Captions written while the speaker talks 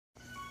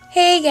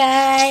Hey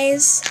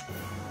guys!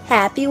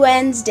 Happy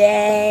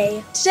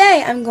Wednesday!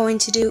 Today I'm going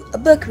to do a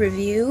book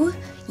review.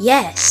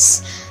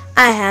 Yes,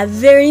 I have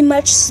very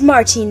much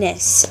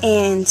smartiness,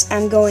 and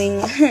I'm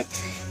going to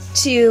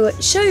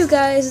show you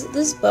guys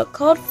this book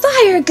called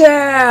Fire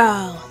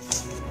Girl!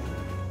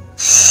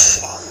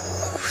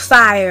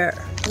 Fire!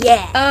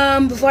 Yeah!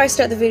 Before I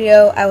start the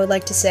video, I would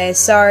like to say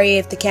sorry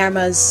if the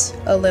camera's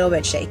a little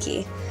bit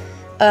shaky.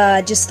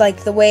 Just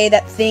like the way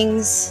that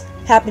things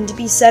happen to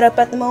be set up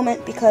at the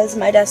moment because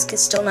my desk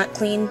is still not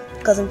clean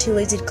because I'm too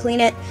lazy to clean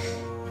it.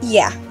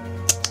 Yeah,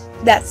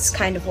 that's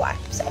kind of why.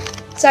 So,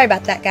 sorry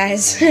about that,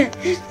 guys.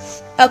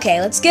 Okay,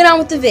 let's get on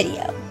with the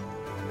video.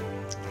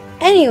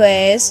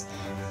 Anyways,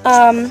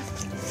 I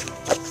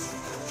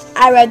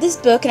read this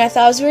book and I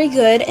thought it was very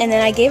good, and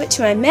then I gave it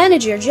to my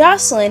manager,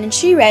 Jocelyn, and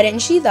she read it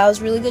and she thought it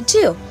was really good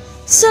too.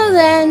 So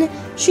then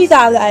she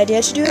thought of the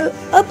idea to do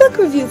a book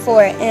review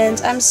for it,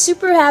 and I'm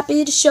super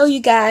happy to show you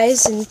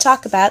guys and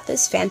talk about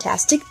this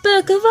fantastic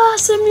book of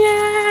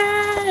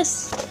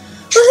awesomeness!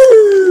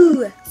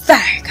 Woohoo!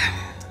 Fire Girl!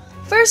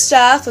 First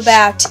off,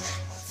 about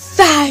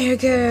Fire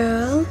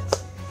Girl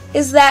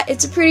is that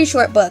it's a pretty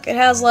short book. It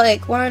has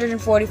like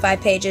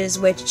 145 pages,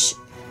 which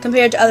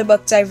compared to other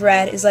books I've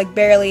read is like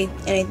barely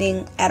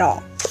anything at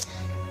all.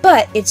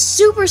 But it's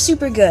super,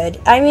 super good.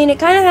 I mean, it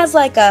kind of has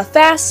like a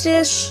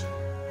fast-ish,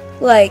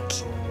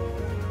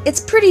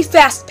 it's pretty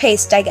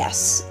fast-paced, I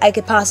guess, I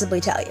could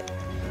possibly tell you.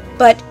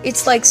 But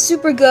it's like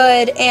super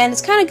good, and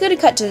it's kind of good to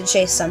cut to the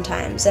chase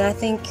sometimes, and I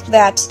think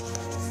that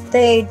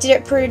they did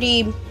it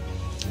pretty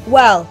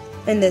well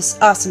in this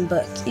awesome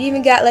book. It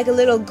even got like a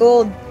little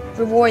gold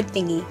reward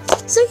thingy.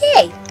 So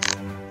yay!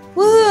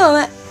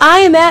 Woo! I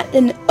am at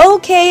an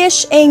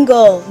okay-ish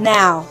angle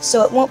now,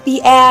 so it won't be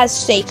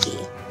as shaky.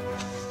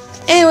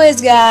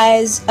 Anyways,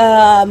 guys,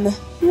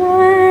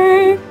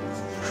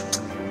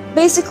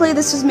 basically,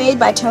 this was made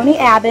by Tony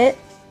Abbott.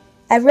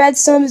 I've read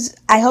some,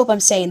 I hope I'm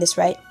saying this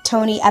right,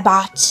 Tony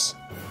Abbott,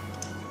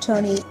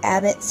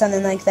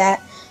 something like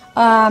that.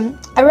 I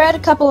read a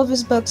couple of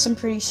his books, I'm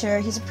pretty sure.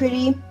 He's a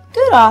pretty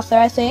good author,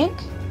 I think.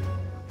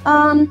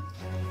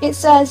 It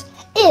says,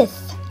 if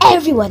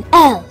everyone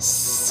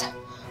else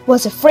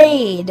was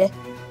afraid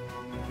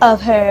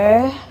of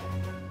her,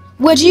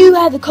 would you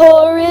have the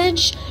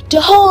courage to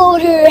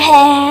hold her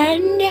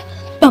hand?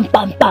 Bum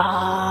bum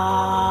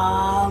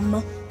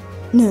bum.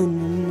 No,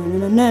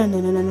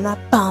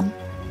 bum.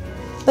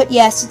 But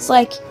yes, it's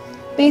like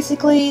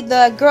basically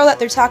the girl that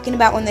they're talking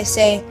about when they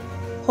say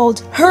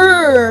hold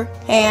her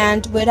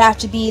hand would have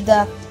to be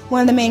one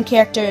of the main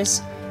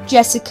characters,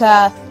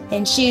 Jessica,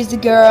 and she's the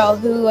girl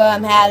who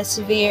had a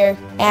severe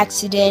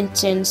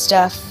accident and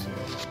stuff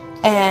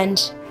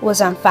and was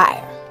on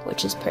fire,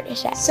 which is pretty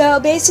sad. So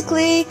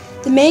basically,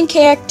 the main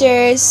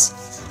characters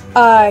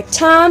are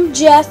Tom,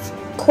 Jeff,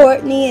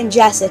 Courtney, and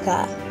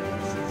Jessica.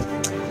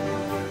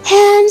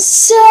 And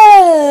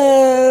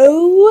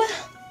so,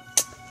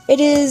 it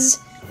is,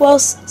 well,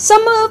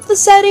 some of the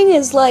setting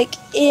is like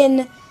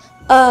in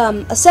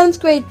a 7th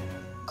grade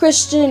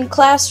Christian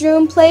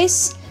classroom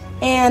place,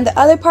 and the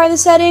other part of the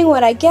setting,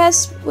 what I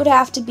guess would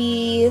have to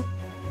be,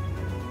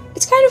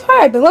 it's kind of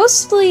hard, but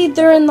mostly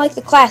they're in like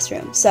the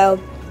classroom, so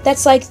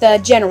that's like the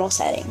general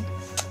setting.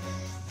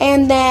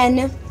 And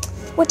then,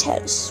 what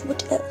else?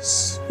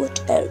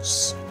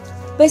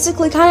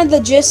 Basically, kind of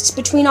the gist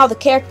between all the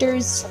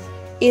characters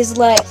is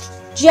like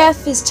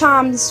Jeff is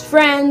Tom's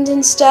friend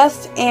and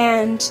stuff,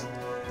 and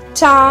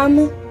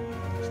Tom,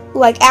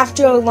 like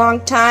after a long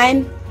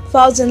time,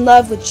 falls in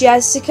love with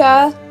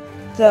Jessica,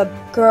 the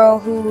girl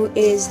who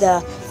is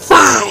the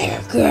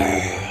Fire Girl.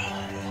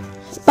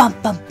 Bum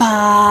bum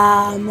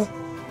bum.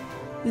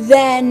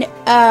 Then,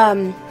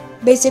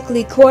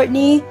 basically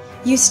Courtney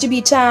used to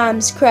be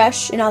Tom's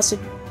crush and also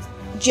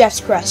Jeff's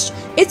crush.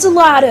 It's a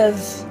lot of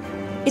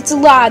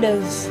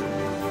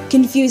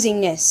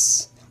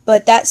confusingness,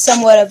 but that's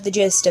somewhat of the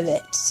gist of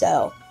it.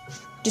 So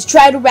just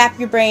try to wrap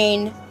your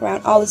brain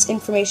around all this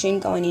information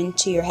going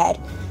into your head.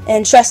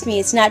 And trust me,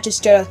 it's not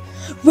just a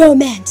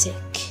romantic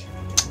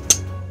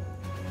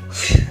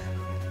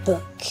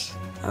book.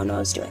 I don't know what I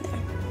was doing there.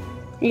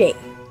 Yay.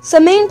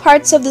 Some main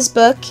parts of this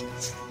book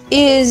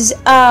is,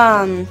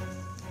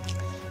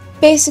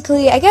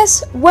 basically, I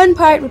guess one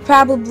part would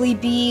probably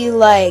be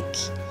like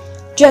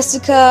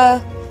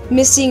Jessica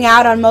missing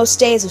out on most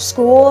days of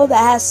school. That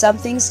has some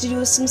things to do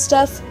with some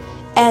stuff.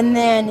 And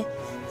then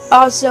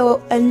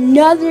also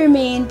another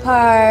main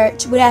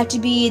part would have to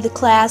be the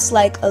class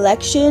like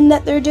election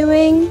that they're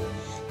doing,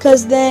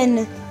 because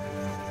then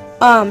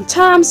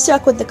Tom's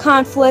stuck with the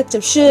conflict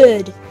of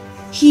should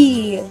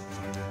he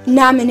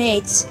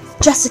nominate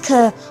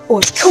Jessica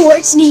or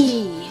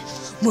Courtney.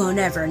 We'll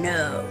never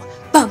know.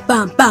 Bum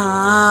bum bum.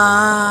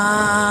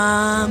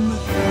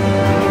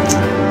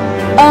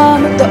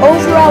 The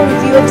overall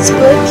review of this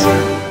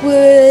book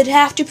would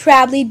have to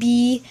probably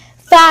be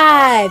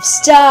 5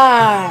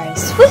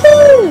 stars.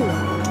 Woohoo!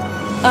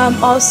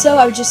 Also,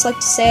 I would just like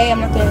to say,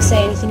 I'm not going to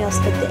say anything else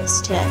but this,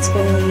 to not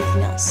spoil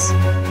anything else.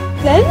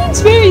 That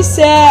ending's very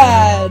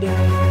sad.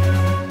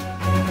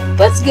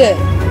 But it's good.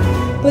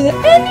 but the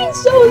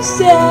ending's so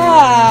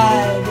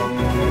sad.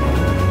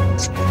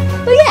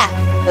 But yeah,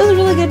 it was a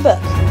really good book.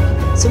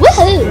 So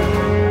woohoo!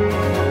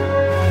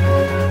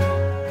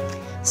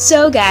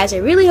 So guys, I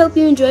really hope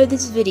you enjoyed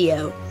this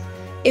video.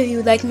 If you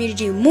would like me to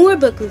do more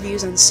book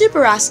reviews on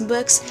super awesome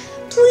books,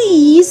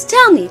 please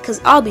tell me,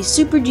 because I'll be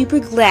super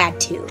duper glad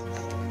to.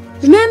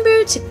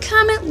 Remember to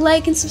comment,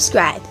 like, and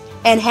subscribe,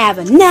 and have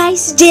a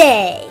nice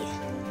day!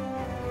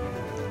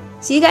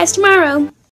 See you guys tomorrow!